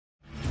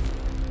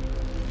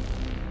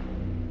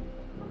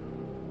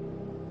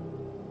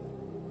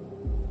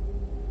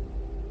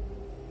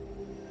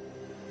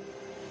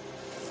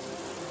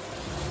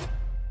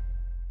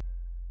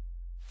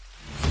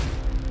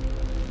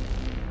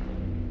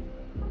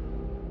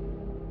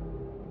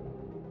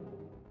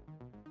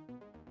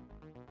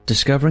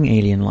Discovering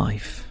alien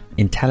life,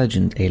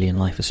 intelligent alien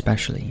life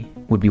especially,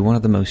 would be one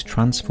of the most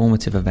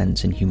transformative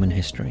events in human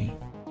history.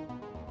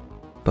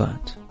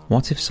 But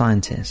what if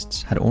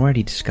scientists had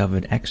already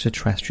discovered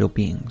extraterrestrial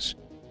beings,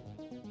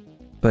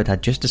 but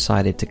had just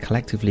decided to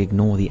collectively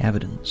ignore the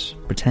evidence,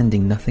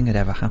 pretending nothing had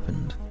ever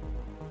happened?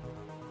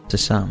 To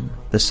some,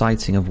 the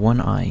sighting of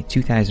 1I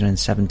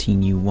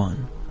 2017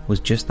 U1 was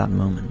just that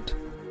moment.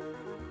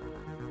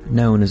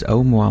 Known as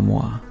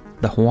Oumuamua,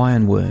 the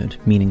Hawaiian word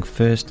meaning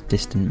first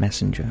distant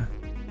messenger,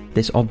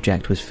 this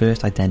object was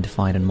first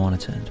identified and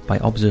monitored by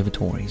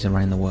observatories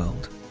around the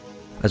world,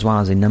 as well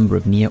as a number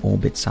of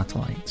near-orbit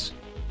satellites.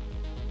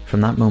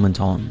 From that moment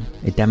on,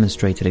 it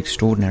demonstrated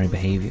extraordinary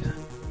behavior,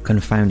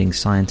 confounding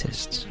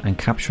scientists and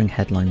capturing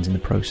headlines in the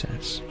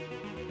process.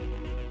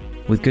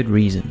 With good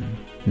reason,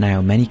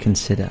 now many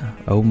consider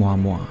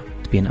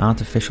Oumuamua to be an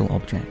artificial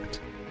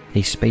object,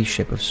 a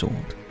spaceship of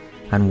sort,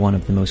 and one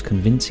of the most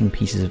convincing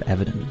pieces of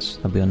evidence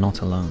that we are not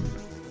alone.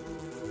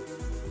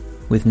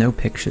 With no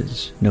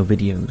pictures, no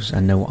videos,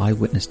 and no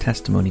eyewitness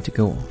testimony to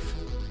go off,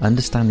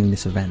 understanding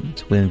this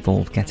event will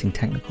involve getting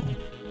technical.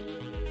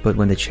 But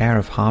when the chair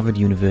of Harvard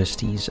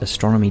University's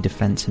astronomy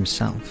defense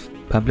himself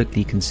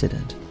publicly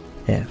considered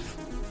if,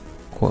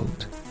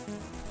 quote,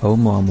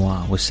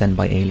 Oumuamua was sent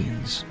by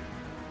aliens,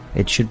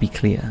 it should be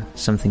clear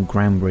something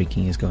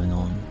groundbreaking is going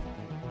on.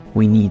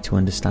 We need to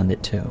understand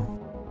it too.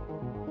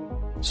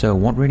 So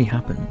what really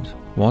happened?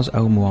 Was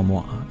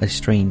Oumuamua a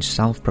strange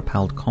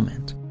self-propelled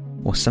comet,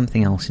 or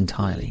something else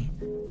entirely,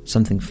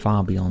 something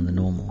far beyond the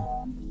normal?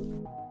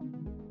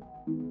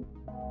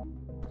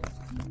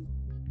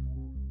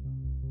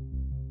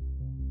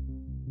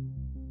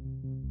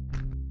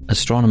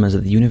 Astronomers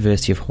at the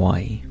University of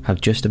Hawaii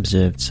have just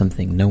observed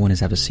something no one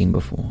has ever seen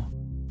before,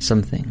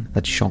 something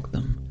that shocked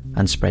them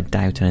and spread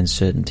doubt and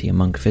uncertainty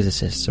among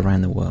physicists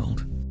around the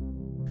world.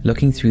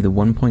 Looking through the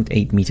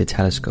 1.8 meter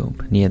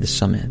telescope near the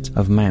summit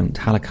of Mount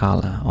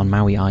Halakala on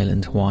Maui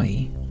Island,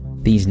 Hawaii,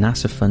 these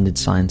NASA-funded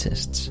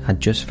scientists had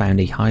just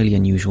found a highly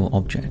unusual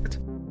object.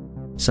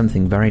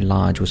 Something very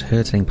large was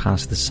hurtling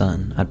past the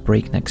sun at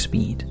breakneck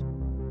speed.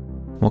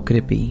 What could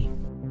it be?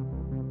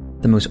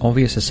 The most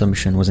obvious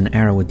assumption was an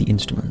error with the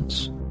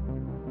instruments.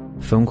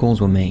 Phone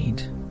calls were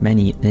made.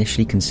 Many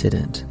initially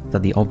considered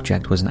that the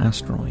object was an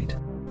asteroid,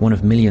 one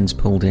of millions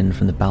pulled in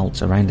from the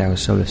belts around our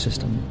solar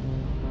system.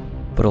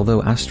 But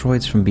although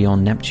asteroids from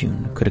beyond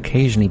Neptune could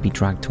occasionally be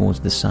dragged towards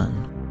the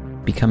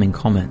sun, becoming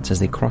comets as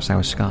they cross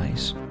our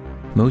skies,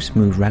 most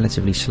move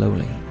relatively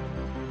slowly.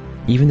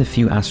 Even the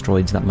few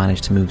asteroids that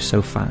manage to move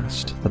so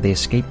fast that they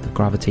escape the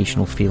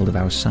gravitational field of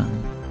our sun,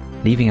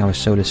 leaving our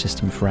solar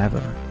system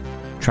forever,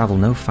 travel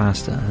no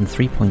faster than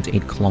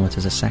 3.8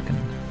 kilometers a second.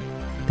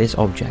 This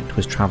object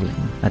was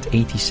traveling at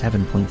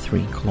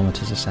 87.3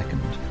 kilometers a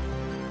second.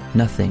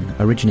 Nothing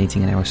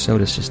originating in our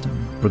solar system,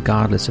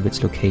 regardless of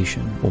its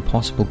location or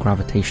possible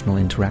gravitational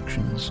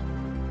interactions,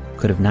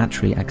 could have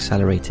naturally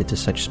accelerated to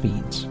such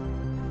speeds.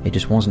 It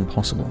just wasn't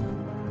possible.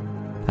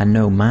 And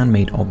no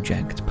man-made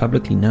object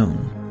publicly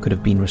known could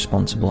have been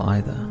responsible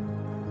either.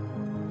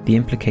 The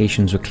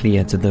implications were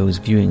clear to those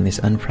viewing this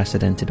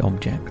unprecedented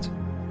object.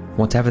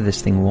 Whatever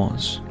this thing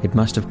was, it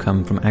must have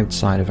come from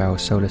outside of our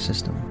solar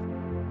system.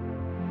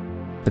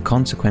 The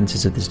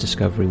consequences of this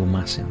discovery were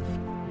massive.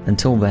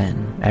 Until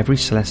then, every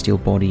celestial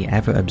body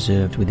ever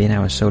observed within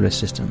our solar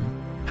system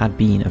had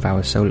been of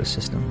our solar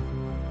system.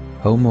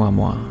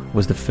 Oumuamua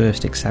was the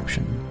first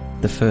exception,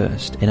 the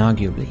first,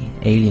 inarguably,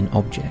 alien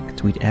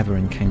object we'd ever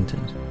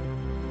encountered.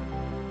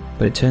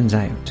 But it turns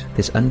out,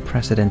 this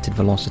unprecedented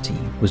velocity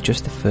was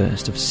just the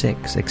first of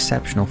 6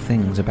 exceptional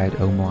things about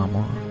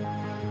Oumuamua.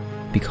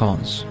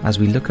 Because, as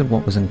we look at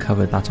what was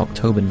uncovered that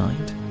October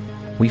night,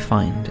 we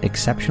find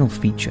exceptional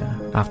feature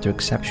after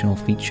exceptional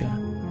feature,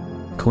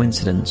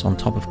 coincidence on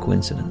top of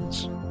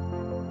coincidence.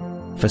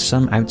 For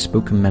some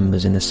outspoken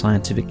members in the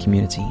scientific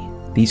community,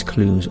 these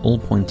clues all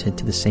pointed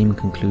to the same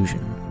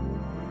conclusion.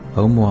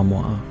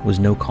 Oumuamua was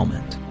no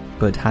comet,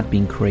 but had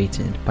been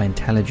created by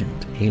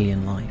intelligent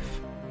alien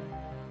life.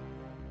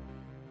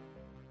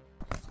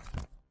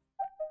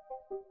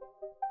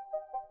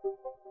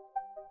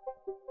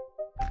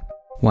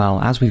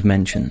 Well, as we've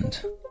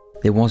mentioned,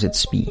 there was its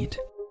speed.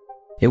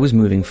 It was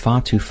moving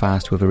far too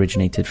fast to have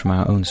originated from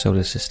our own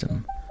solar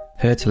system,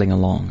 hurtling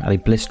along at a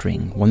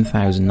blistering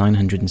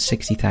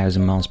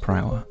 1,960,000 miles per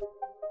hour.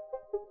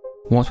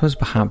 What was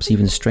perhaps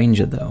even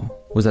stranger though,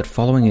 was that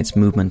following its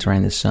movement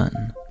around the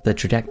sun, the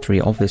trajectory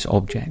of this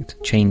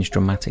object changed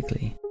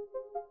dramatically.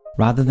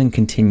 Rather than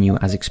continue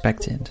as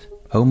expected,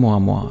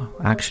 Oumuamua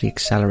actually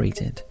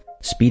accelerated,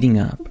 speeding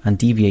up and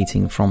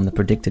deviating from the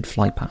predicted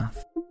flight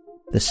path,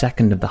 the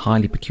second of the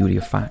highly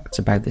peculiar facts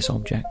about this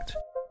object.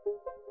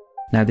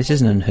 Now this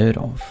isn't unheard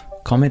of.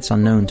 Comets are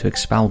known to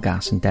expel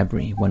gas and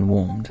debris when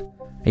warmed,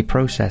 a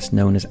process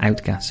known as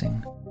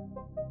outgassing.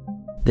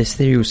 This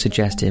theory was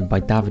suggested by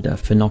Davide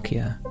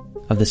Finocchia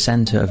of the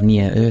Center of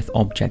Near-Earth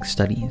Object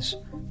Studies,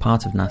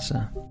 part of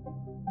NASA.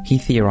 He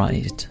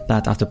theorized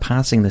that after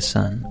passing the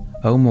sun,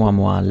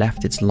 Oumuamua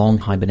left its long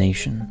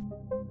hibernation.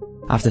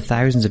 After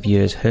thousands of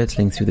years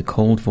hurtling through the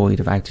cold void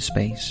of outer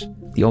space,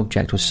 the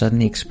object was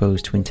suddenly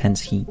exposed to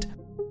intense heat.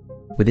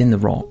 Within the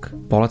rock,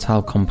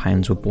 volatile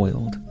compounds were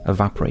boiled,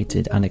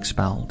 evaporated, and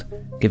expelled,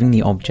 giving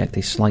the object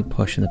a slight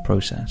push in the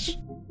process.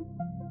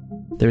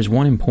 There is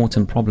one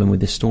important problem with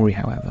this story,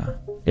 however.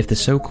 If the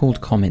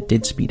so-called comet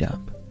did speed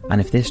up,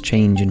 and if this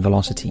change in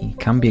velocity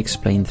can be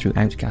explained through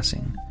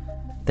outgassing,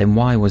 then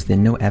why was there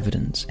no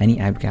evidence any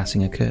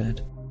outgassing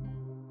occurred?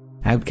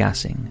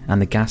 Outgassing,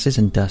 and the gases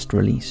and dust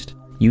released,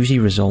 usually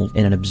result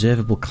in an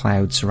observable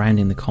cloud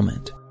surrounding the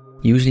comet,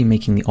 usually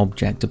making the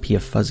object appear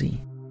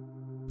fuzzy.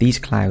 These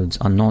clouds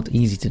are not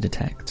easy to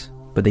detect,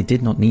 but they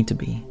did not need to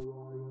be.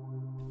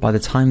 By the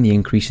time the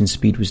increase in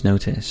speed was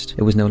noticed,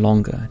 it was no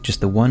longer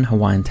just the one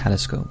Hawaiian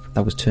telescope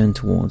that was turned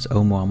towards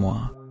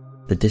Oumuamua,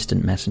 the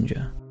distant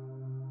messenger.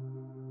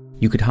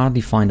 You could hardly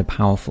find a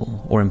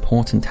powerful or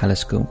important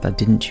telescope that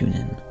didn't tune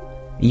in,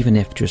 even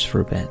if just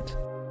for a bit.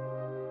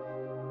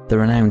 The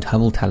renowned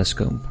Hubble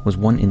telescope was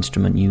one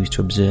instrument used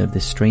to observe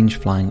this strange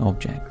flying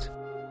object.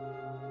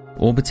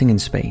 Orbiting in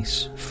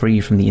space,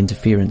 free from the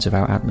interference of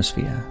our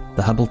atmosphere,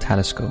 the Hubble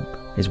telescope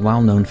is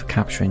well known for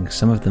capturing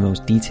some of the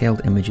most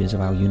detailed images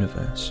of our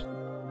universe.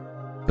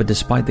 But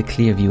despite the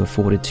clear view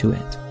afforded to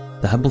it,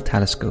 the Hubble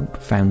telescope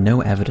found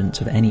no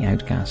evidence of any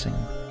outgassing,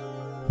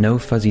 no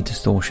fuzzy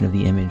distortion of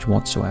the image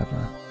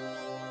whatsoever.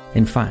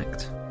 In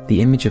fact,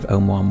 the image of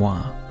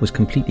Oumuamua was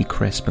completely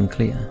crisp and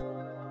clear.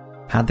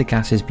 Had the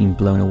gases been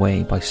blown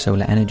away by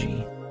solar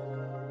energy?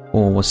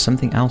 Or was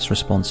something else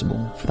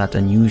responsible for that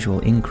unusual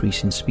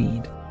increase in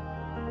speed?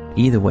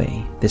 Either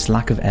way, this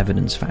lack of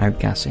evidence for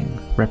outgassing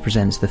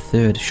represents the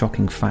third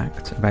shocking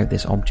fact about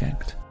this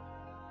object.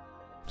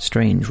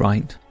 Strange,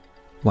 right?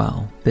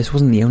 Well, this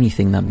wasn't the only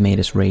thing that made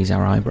us raise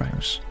our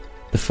eyebrows.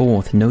 The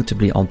fourth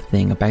notably odd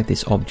thing about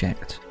this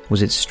object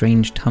was its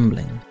strange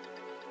tumbling.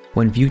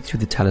 When viewed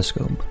through the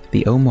telescope,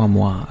 the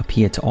Oumuamua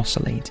appeared to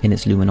oscillate in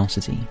its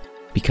luminosity,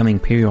 becoming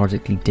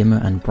periodically dimmer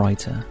and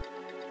brighter.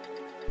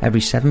 Every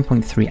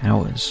 7.3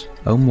 hours,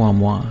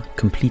 Oumuamua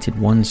completed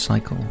one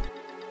cycle.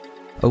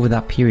 Over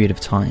that period of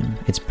time,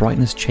 its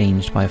brightness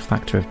changed by a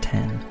factor of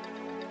 10.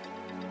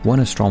 One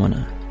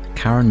astronomer,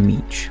 Karen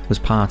Meach, was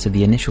part of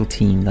the initial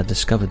team that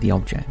discovered the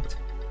object.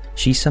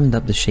 She summed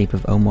up the shape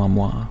of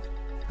Oumuamua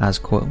as,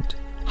 quote,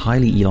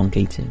 highly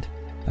elongated,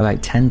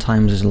 about 10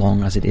 times as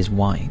long as it is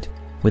wide,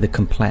 with a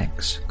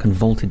complex,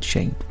 convoluted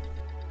shape.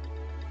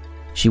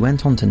 She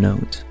went on to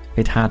note,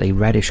 it had a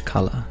reddish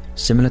colour,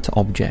 similar to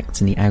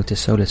objects in the outer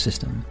solar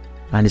system,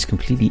 and is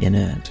completely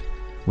inert,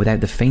 without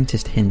the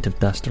faintest hint of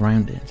dust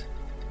around it.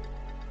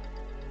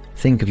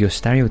 Think of your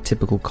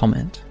stereotypical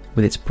comet,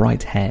 with its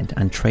bright head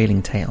and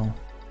trailing tail,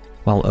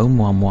 while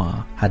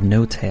Oumuamua had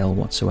no tail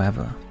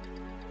whatsoever.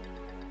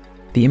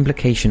 The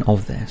implication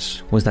of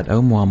this was that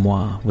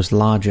Oumuamua was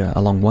larger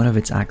along one of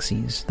its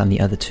axes than the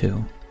other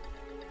two.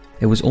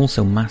 It was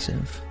also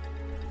massive.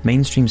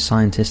 Mainstream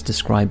scientists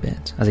describe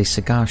it as a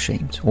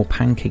cigar-shaped or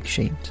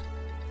pancake-shaped.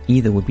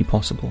 Either would be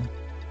possible.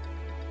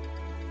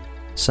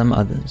 Some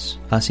others,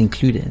 us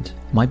included,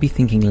 might be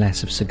thinking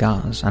less of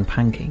cigars and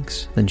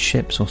pancakes than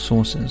ships or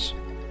saucers.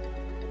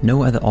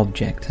 No other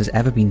object has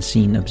ever been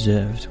seen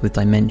observed with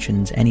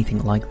dimensions anything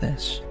like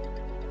this.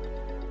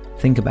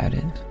 Think about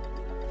it.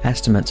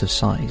 Estimates of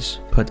size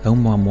put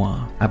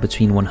Oumuamua at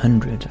between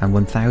 100 and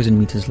 1,000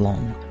 meters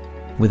long,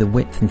 with a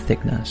width and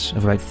thickness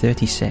of about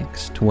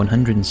 36 to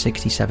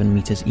 167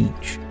 meters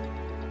each.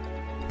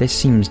 This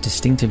seems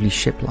distinctively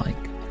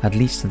ship-like, at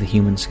least to the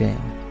human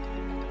scale.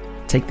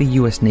 Take the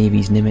US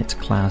Navy's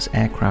Nimitz-class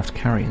aircraft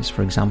carriers,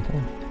 for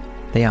example.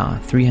 They are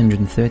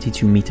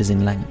 332 meters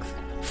in length,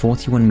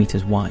 41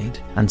 meters wide,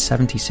 and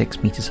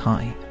 76 meters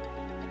high.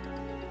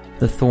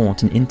 The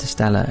thought an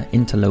interstellar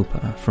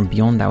interloper from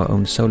beyond our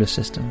own solar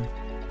system,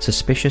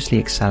 suspiciously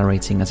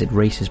accelerating as it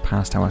races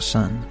past our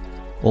sun,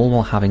 all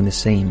while having the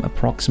same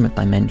approximate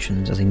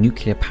dimensions as a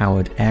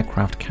nuclear-powered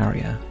aircraft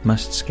carrier,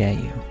 must scare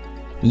you,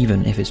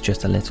 even if it's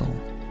just a little.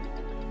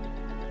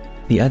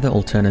 The other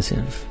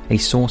alternative, a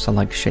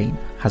saucer-like shape,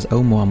 has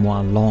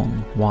Oumuamua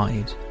long,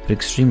 wide, but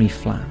extremely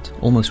flat,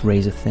 almost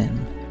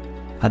razor-thin.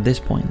 At this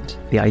point,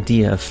 the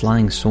idea of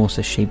flying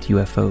saucer-shaped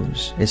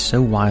UFOs is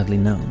so widely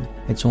known,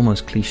 it's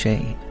almost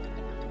cliché.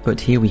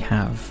 But here we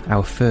have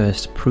our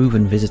first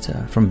proven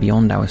visitor from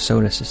beyond our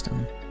solar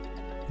system,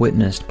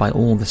 witnessed by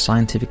all the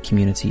scientific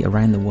community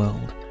around the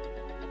world.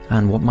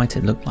 And what might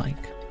it look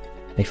like?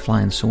 A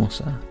flying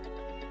saucer.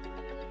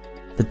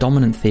 The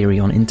dominant theory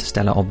on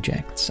interstellar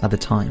objects at the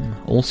time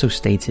also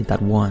stated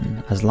that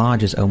one as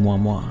large as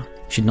Oumuamua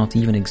should not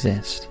even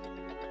exist.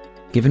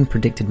 Given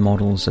predicted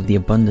models of the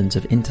abundance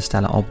of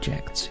interstellar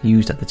objects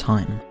used at the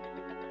time,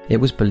 it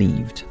was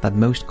believed that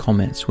most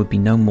comets would be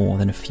no more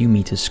than a few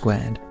meters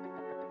squared.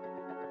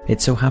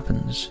 It so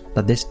happens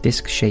that this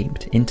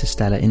disc-shaped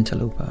interstellar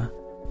interloper,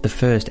 the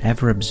first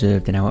ever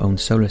observed in our own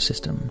solar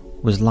system,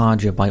 was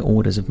larger by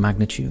orders of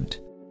magnitude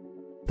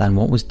than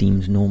what was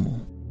deemed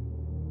normal.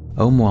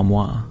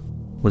 Oumuamua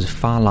was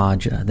far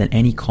larger than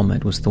any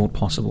comet was thought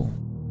possible.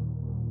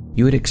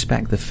 you would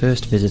expect the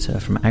first visitor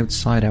from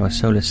outside our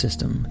solar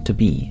system to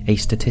be a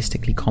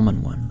statistically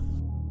common one.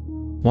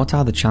 What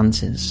are the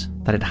chances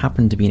that it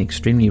happened to be an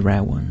extremely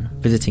rare one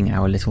visiting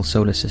our little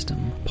solar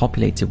system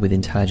populated with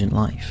intelligent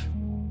life?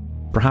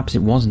 Perhaps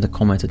it wasn't a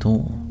comet at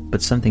all,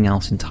 but something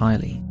else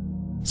entirely.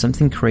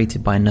 Something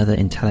created by another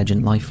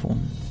intelligent life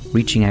form,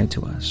 reaching out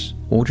to us,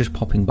 or just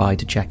popping by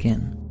to check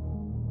in.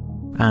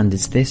 And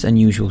it's this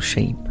unusual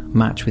shape,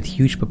 matched with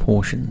huge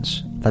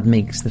proportions, that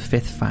makes the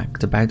fifth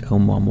fact about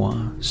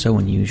Oumuamua so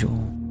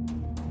unusual.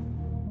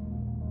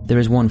 There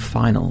is one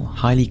final,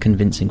 highly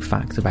convincing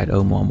fact about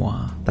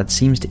Oumuamua that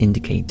seems to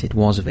indicate it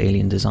was of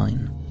alien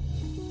design.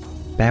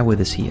 Bear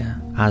with us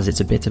here, as it's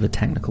a bit of a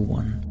technical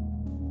one.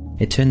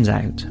 It turns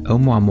out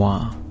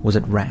Oumuamua was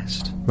at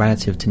rest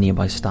relative to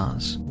nearby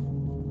stars.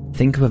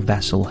 Think of a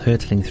vessel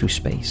hurtling through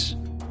space.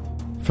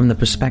 From the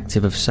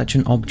perspective of such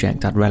an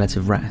object at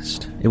relative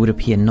rest, it would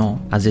appear not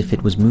as if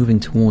it was moving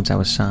towards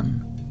our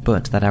sun,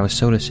 but that our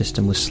solar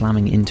system was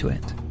slamming into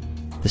it.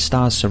 The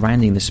stars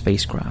surrounding the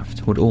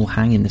spacecraft would all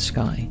hang in the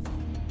sky,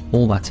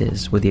 all that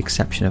is, with the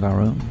exception of our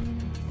own.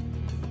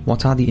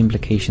 What are the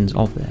implications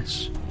of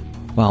this?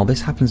 Well,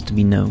 this happens to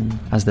be known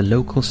as the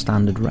local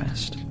standard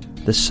rest,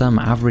 the sum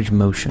average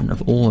motion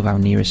of all of our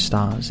nearest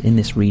stars in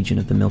this region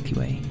of the Milky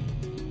Way.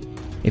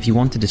 If you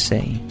wanted to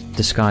say,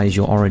 disguise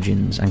your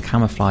origins and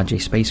camouflage a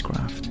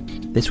spacecraft,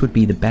 this would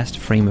be the best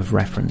frame of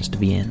reference to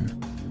be in.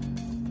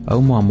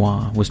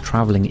 Oumuamua was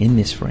travelling in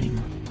this frame.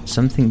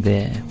 Something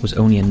there was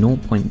only a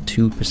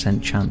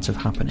 0.2% chance of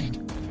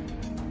happening.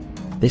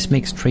 This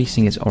makes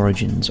tracing its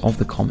origins of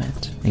the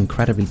comet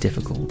incredibly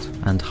difficult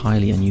and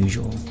highly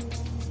unusual.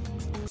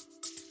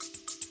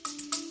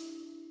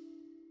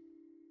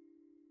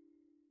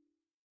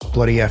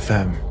 Bloody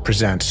FM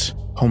presents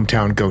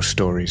Hometown Ghost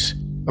Stories,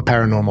 a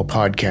paranormal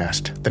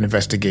podcast that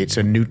investigates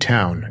a new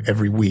town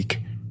every week,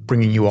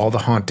 bringing you all the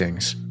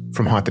hauntings,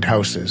 from haunted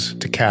houses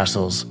to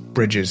castles,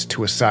 bridges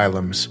to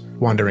asylums,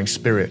 wandering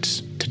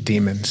spirits to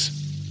demons.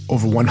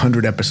 Over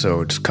 100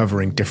 episodes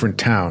covering different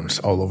towns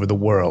all over the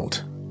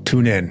world.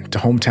 Tune in to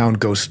Hometown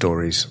Ghost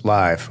Stories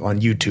live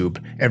on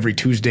YouTube every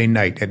Tuesday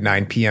night at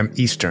 9 p.m.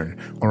 Eastern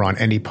or on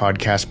any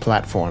podcast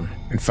platform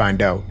and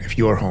find out if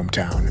your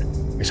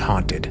hometown is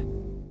haunted.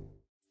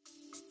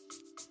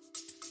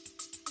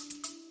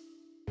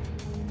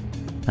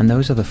 And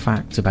those are the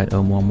facts about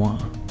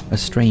Oumuamua, a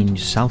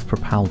strange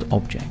self-propelled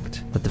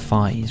object that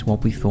defies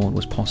what we thought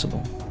was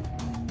possible.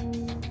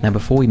 Now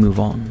before we move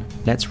on,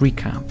 let's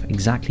recap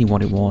exactly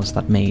what it was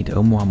that made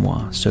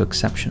Oumuamua so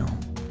exceptional.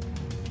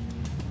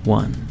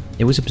 1.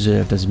 It was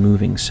observed as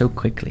moving so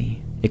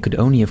quickly, it could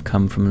only have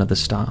come from another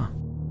star.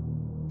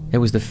 It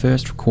was the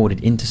first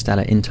recorded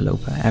interstellar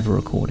interloper ever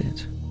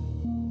recorded.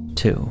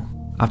 2.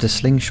 After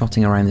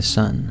slingshotting around the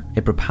sun,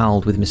 it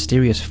propelled with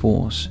mysterious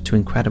force to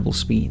incredible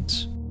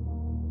speeds.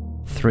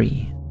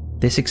 3.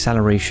 This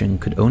acceleration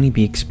could only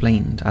be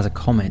explained as a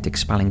comet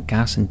expelling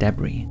gas and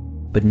debris,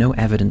 but no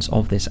evidence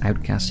of this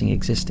outgassing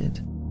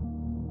existed.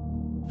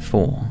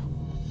 4.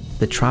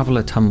 The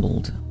traveller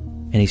tumbled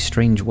in a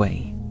strange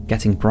way,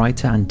 getting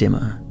brighter and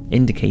dimmer,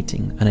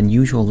 indicating an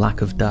unusual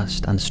lack of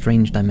dust and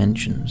strange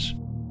dimensions.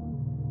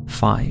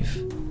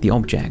 5. The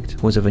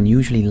object was of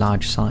unusually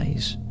large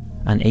size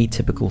and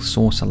atypical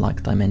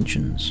saucer-like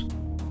dimensions.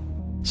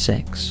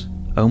 6.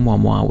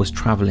 Oumuamua was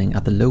travelling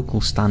at the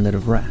local standard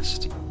of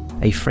rest,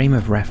 a frame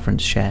of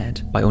reference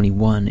shared by only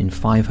 1 in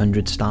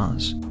 500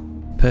 stars,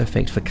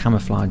 perfect for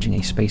camouflaging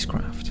a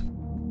spacecraft.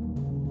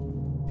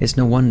 It's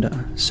no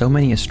wonder so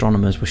many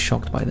astronomers were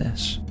shocked by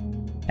this.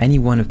 Any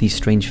one of these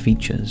strange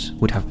features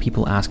would have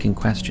people asking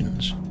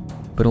questions,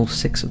 but all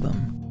 6 of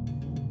them.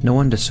 No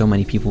wonder so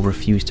many people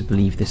refused to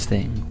believe this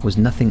thing was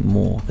nothing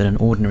more than an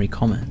ordinary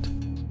comet.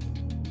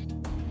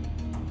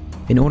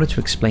 In order to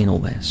explain all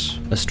this,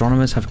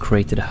 astronomers have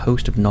created a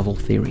host of novel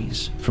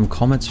theories, from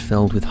comets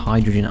filled with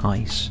hydrogen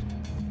ice,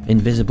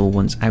 invisible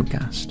once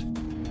outgassed,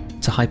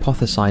 to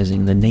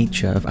hypothesizing the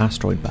nature of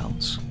asteroid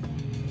belts.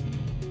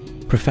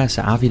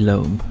 Professor Avi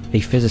Loeb, a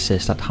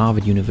physicist at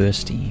Harvard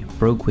University,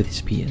 broke with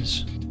his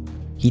peers.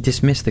 He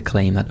dismissed the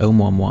claim that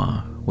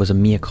Oumuamua was a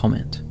mere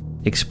comet,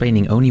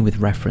 explaining only with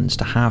reference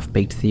to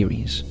half-baked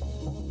theories.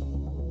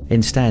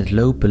 Instead,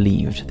 Loeb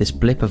believed this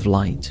blip of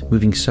light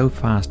moving so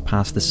fast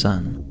past the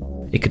sun,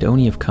 it could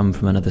only have come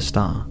from another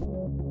star,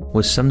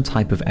 was some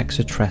type of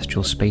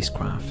extraterrestrial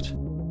spacecraft,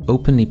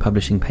 openly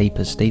publishing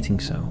papers stating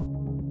so.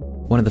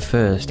 One of the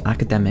first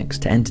academics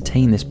to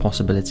entertain this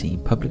possibility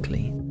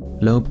publicly,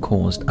 Loeb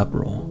caused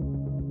uproar.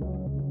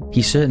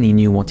 He certainly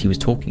knew what he was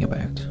talking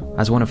about.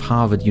 As one of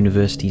Harvard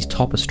University's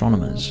top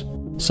astronomers,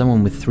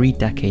 someone with 3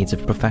 decades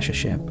of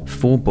professorship,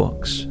 4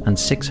 books, and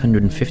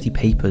 650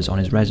 papers on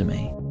his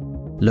resume,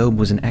 Loeb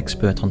was an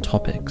expert on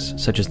topics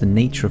such as the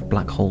nature of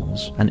black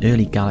holes and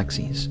early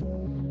galaxies,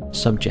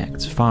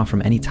 subjects far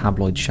from any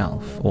tabloid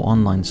shelf or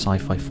online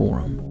sci-fi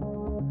forum.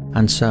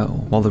 And so,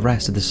 while the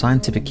rest of the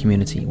scientific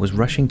community was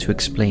rushing to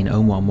explain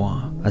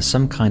Oumuamua as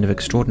some kind of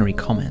extraordinary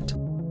comet,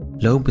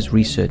 Loeb was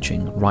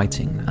researching,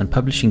 writing, and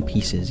publishing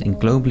pieces in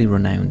globally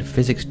renowned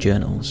physics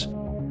journals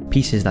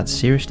pieces that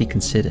seriously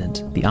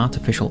considered the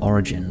artificial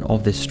origin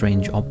of this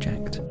strange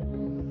object.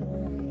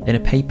 In a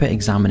paper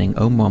examining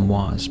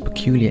Oumuamwa's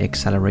peculiar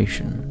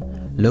acceleration,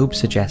 Loeb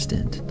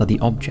suggested that the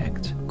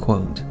object,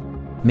 quote,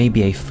 may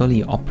be a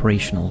fully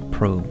operational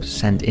probe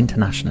sent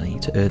internationally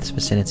to Earth's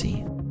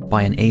vicinity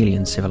by an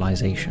alien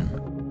civilization.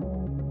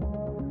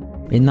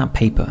 In that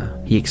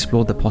paper, he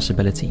explored the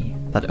possibility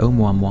that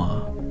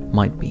Oumuamwa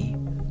might be,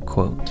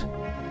 quote,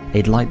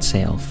 a light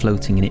sail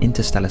floating in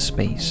interstellar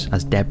space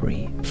as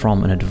debris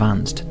from an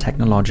advanced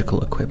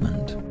technological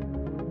equipment.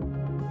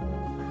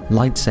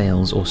 Light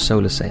sails, or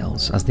solar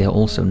sails as they are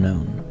also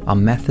known, are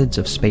methods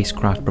of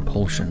spacecraft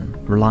propulsion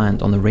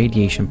reliant on the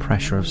radiation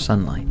pressure of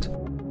sunlight.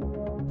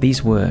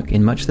 These work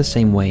in much the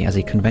same way as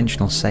a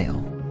conventional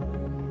sail.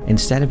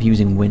 Instead of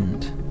using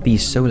wind,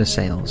 these solar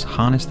sails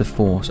harness the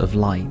force of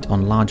light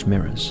on large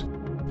mirrors,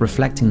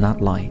 reflecting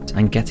that light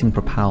and getting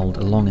propelled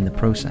along in the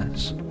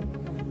process.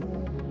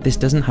 This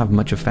doesn't have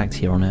much effect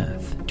here on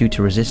Earth due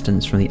to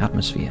resistance from the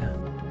atmosphere,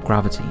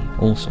 gravity,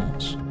 all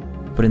sorts.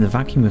 But in the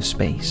vacuum of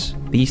space,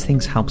 these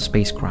things help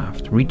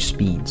spacecraft reach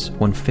speeds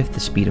 1/5 the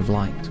speed of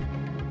light.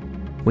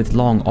 With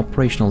long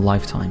operational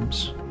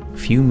lifetimes,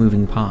 few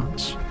moving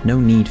parts, no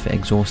need for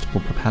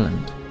exhaustible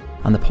propellant,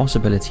 and the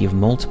possibility of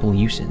multiple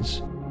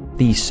uses,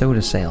 these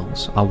solar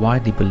sails are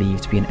widely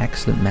believed to be an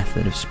excellent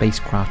method of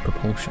spacecraft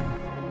propulsion,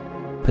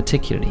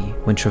 particularly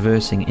when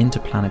traversing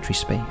interplanetary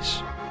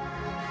space.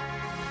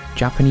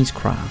 Japanese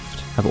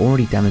craft have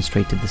already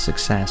demonstrated the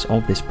success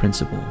of this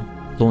principle,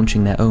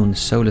 launching their own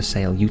solar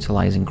sail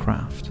utilizing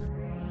craft.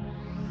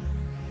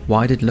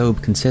 Why did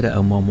Loeb consider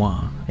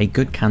Oumuamwa a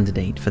good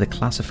candidate for the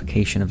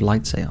classification of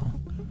light sail?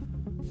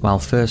 Well,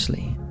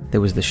 firstly,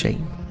 there was the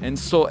shape. And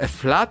so a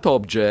flat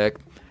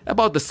object,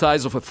 about the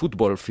size of a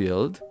football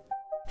field,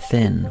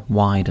 thin,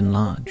 wide and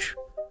large,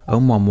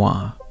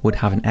 Oumuamwa would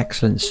have an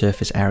excellent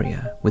surface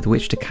area with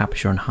which to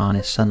capture and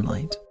harness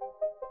sunlight.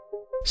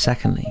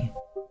 Secondly,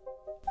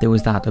 there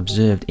was that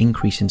observed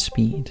increase in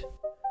speed.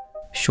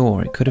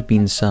 Sure, it could have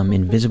been some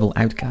invisible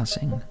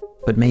outgassing,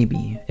 but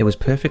maybe it was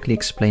perfectly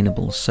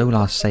explainable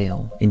solar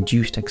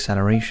sail-induced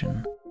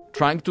acceleration.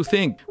 Trying to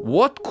think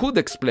what could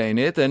explain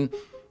it, and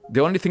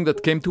the only thing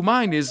that came to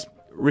mind is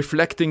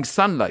reflecting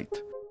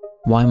sunlight.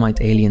 Why might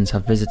aliens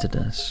have visited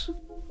us?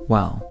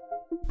 Well,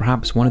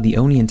 perhaps one of the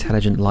only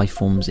intelligent life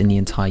forms in the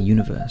entire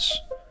universe.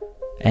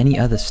 Any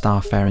other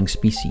star-faring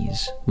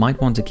species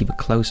might want to keep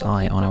a close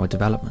eye on our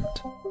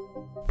development.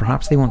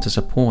 Perhaps they want to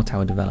support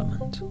our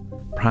development.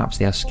 Perhaps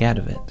they are scared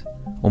of it.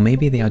 Or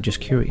maybe they are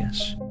just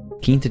curious,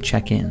 keen to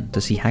check in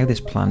to see how this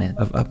planet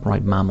of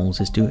upright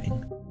mammals is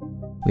doing.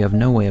 We have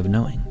no way of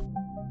knowing.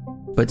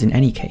 But in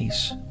any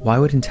case, why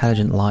would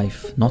intelligent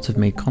life not have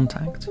made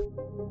contact?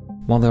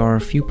 While there are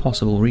a few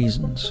possible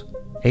reasons,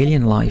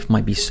 alien life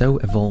might be so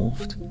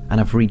evolved and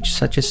have reached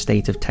such a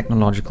state of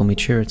technological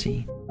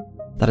maturity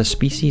that a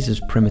species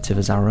as primitive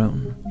as our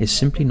own is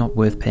simply not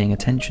worth paying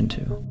attention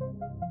to.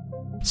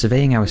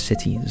 Surveying our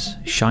cities,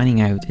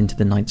 shining out into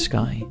the night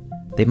sky,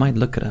 they might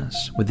look at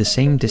us with the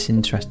same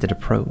disinterested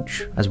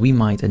approach as we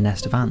might a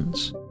nest of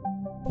ants.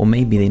 Or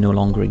maybe they no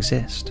longer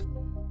exist.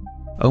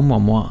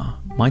 Oumuamwa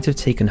might have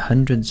taken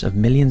hundreds of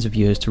millions of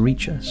years to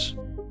reach us.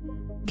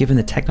 Given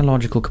the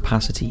technological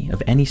capacity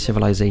of any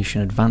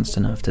civilization advanced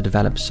enough to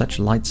develop such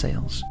light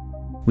sails,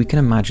 we can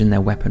imagine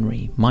their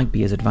weaponry might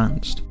be as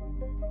advanced.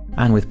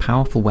 And with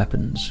powerful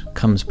weapons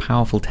comes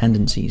powerful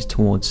tendencies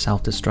towards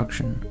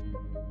self-destruction.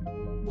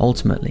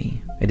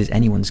 Ultimately, it is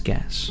anyone's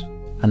guess,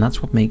 and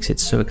that's what makes it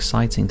so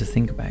exciting to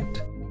think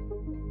about.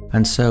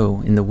 And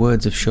so, in the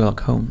words of Sherlock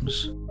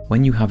Holmes,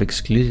 when you have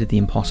excluded the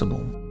impossible,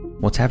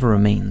 whatever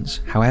remains,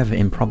 however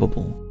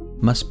improbable,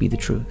 must be the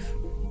truth.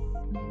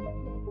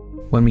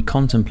 When we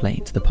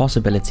contemplate the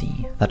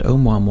possibility that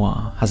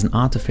Oumuamwa has an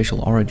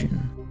artificial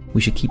origin,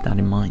 we should keep that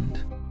in mind.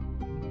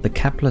 The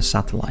Kepler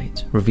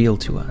satellite revealed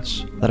to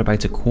us that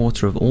about a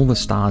quarter of all the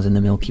stars in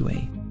the Milky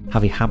Way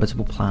have a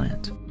habitable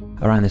planet,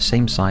 around the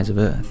same size of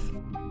Earth,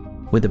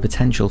 with the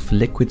potential for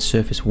liquid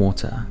surface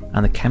water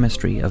and the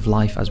chemistry of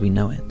life as we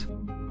know it.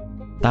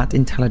 That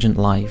intelligent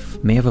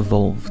life may have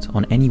evolved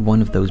on any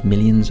one of those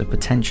millions of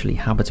potentially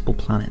habitable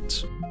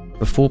planets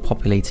before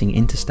populating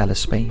interstellar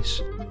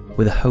space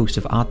with a host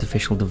of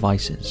artificial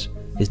devices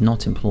is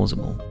not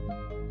implausible.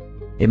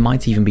 It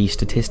might even be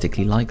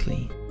statistically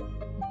likely.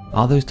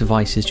 Are those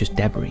devices just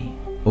debris,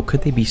 or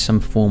could they be some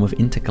form of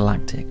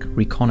intergalactic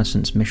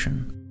reconnaissance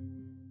mission?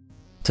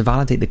 To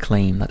validate the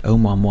claim that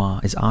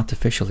Oumuamwa is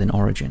artificial in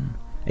origin,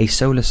 a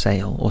solar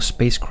sail or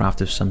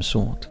spacecraft of some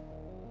sort,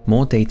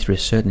 more data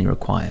is certainly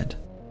required.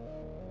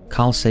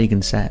 Carl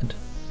Sagan said,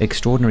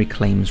 "Extraordinary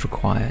claims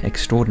require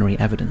extraordinary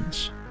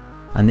evidence,"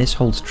 and this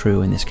holds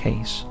true in this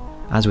case,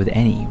 as with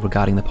any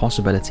regarding the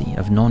possibility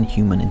of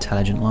non-human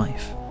intelligent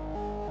life.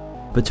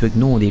 But to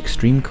ignore the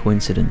extreme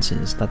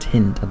coincidences that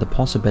hint at the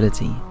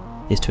possibility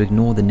is to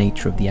ignore the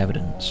nature of the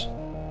evidence.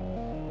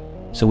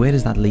 So where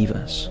does that leave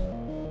us?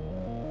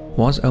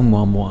 Was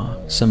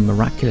Oumuamwa some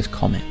miraculous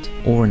comet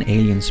or an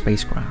alien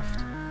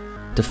spacecraft?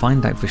 To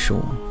find out for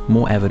sure,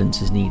 more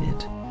evidence is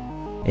needed.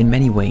 In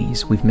many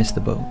ways, we've missed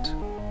the boat.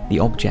 the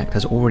object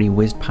has already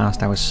whizzed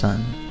past our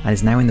sun and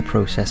is now in the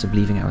process of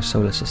leaving our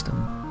solar system.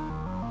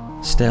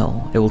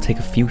 Still, it will take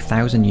a few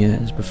thousand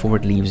years before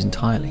it leaves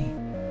entirely.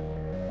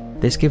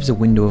 This gives a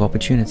window of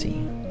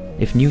opportunity.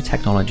 If new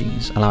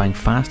technologies allowing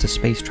faster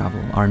space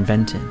travel are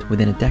invented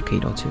within a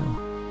decade or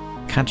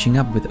two, catching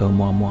up with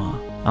Oumuamua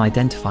and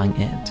identifying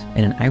it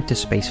in an outer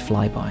space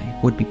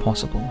flyby would be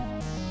possible.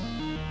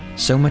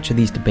 So much of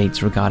these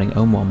debates regarding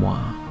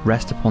Oumuamua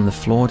rest upon the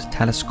flawed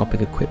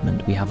telescopic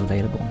equipment we have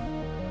available.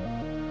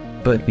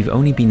 But we've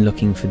only been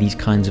looking for these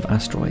kinds of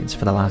asteroids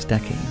for the last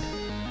decade,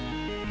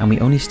 and we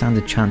only stand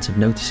a chance of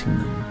noticing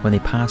them when they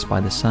pass by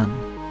the sun.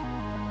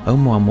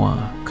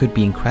 Oumuamua could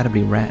be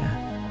incredibly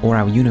rare, or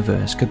our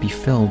universe could be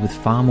filled with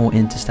far more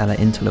interstellar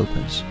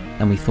interlopers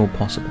than we thought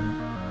possible.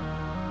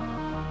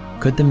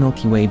 Could the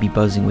Milky Way be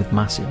buzzing with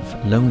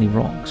massive, lonely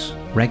rocks,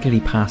 regularly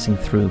passing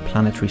through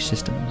planetary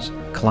systems,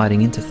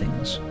 colliding into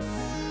things?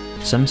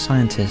 Some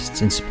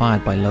scientists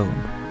inspired by Loeb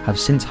have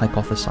since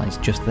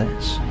hypothesized just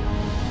this.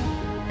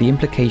 The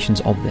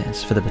implications of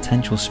this for the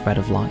potential spread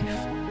of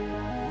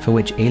life, for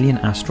which alien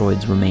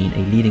asteroids remain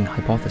a leading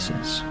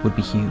hypothesis, would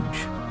be huge.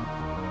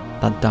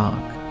 That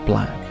dark,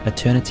 black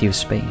eternity of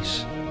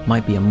space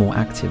might be a more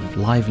active,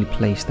 lively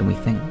place than we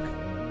think.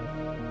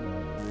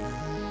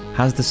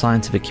 Has the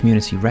scientific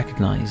community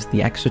recognized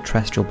the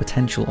extraterrestrial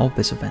potential of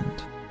this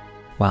event?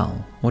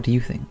 Well, what do you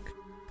think?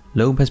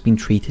 Loeb has been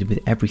treated with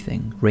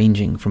everything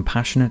ranging from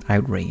passionate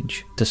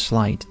outrage to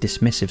slight,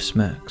 dismissive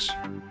smirks.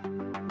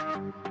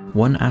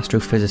 One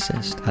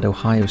astrophysicist at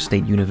Ohio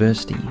State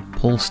University,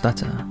 Paul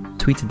Stutter,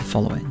 tweeted the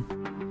following: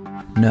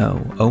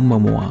 "No,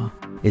 Oumuamua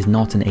is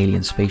not an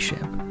alien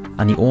spaceship,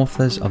 and the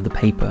authors of the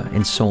paper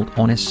insult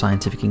honest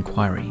scientific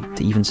inquiry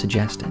to even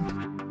suggest it."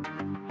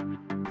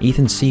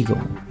 Ethan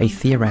Siegel, a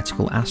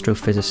theoretical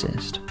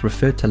astrophysicist,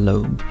 referred to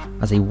Loeb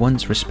as a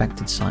once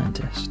respected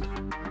scientist.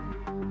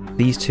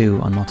 These two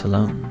are not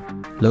alone.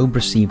 Loeb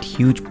received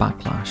huge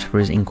backlash for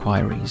his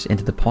inquiries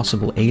into the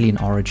possible alien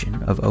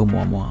origin of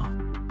Oumuamua.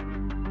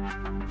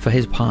 For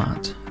his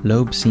part,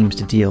 Loeb seems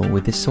to deal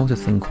with this sort of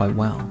thing quite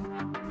well,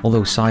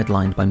 although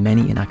sidelined by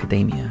many in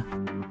academia.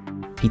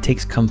 He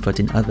takes comfort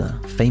in other,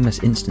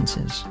 famous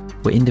instances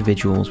where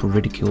individuals were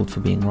ridiculed for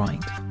being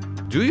right.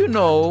 Do you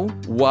know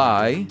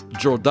why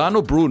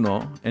Giordano Bruno,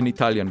 an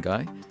Italian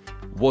guy,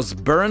 was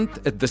burnt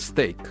at the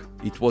stake?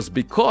 It was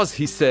because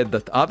he said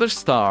that other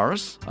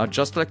stars are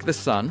just like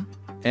the sun,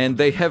 and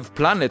they have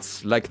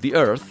planets like the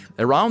Earth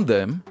around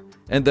them,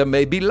 and there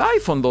may be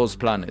life on those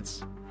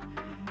planets.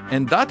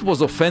 And that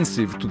was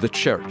offensive to the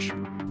church.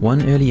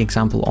 One early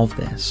example of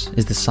this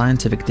is the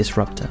scientific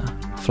disruptor,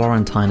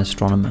 Florentine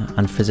astronomer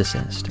and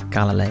physicist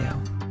Galileo.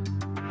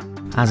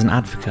 As an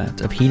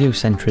advocate of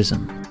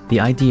heliocentrism, the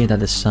idea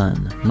that the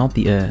sun, not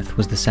the Earth,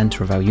 was the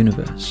center of our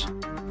universe,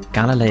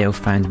 Galileo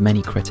found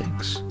many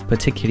critics,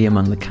 particularly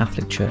among the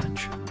Catholic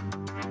Church,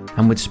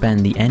 and would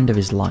spend the end of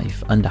his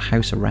life under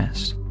house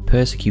arrest,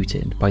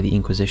 persecuted by the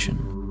Inquisition.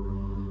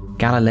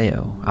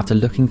 Galileo, after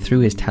looking through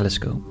his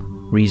telescope,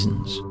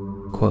 reasons,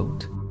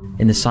 quote,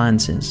 "In the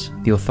sciences,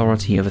 the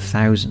authority of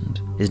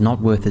 1,000 is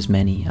not worth as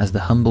many as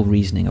the humble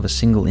reasoning of a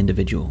single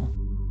individual."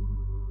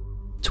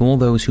 To all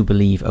those who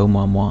believe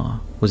Oumuamua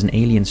was an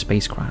alien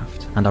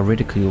spacecraft and are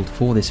ridiculed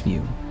for this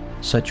view,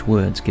 such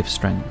words give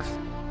strength.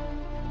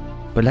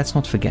 But let's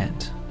not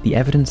forget, the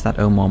evidence that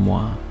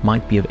Oumuamua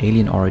might be of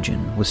alien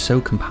origin was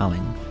so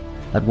compelling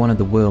that one of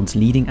the world's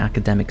leading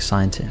academic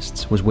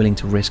scientists was willing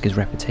to risk his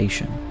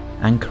reputation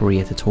and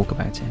career to talk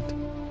about it.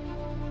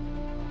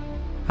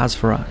 As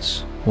for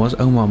us, was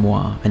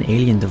Oumuamua an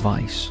alien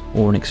device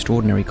or an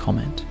extraordinary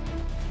comet?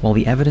 While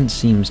the evidence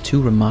seems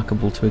too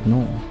remarkable to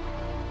ignore,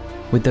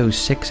 with those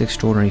 6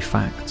 extraordinary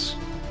facts,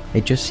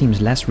 it just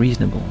seems less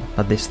reasonable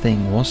that this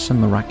thing was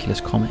some miraculous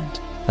comet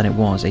than it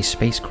was a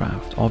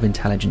spacecraft of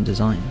intelligent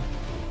design.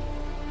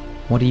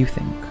 What do you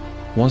think?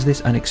 Was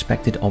this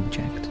unexpected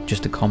object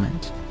just a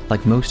comet,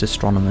 like most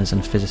astronomers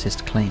and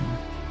physicists claim?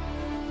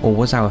 Or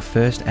was our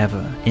first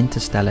ever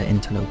interstellar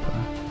interloper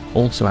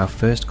also our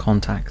first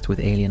contact with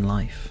alien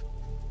life?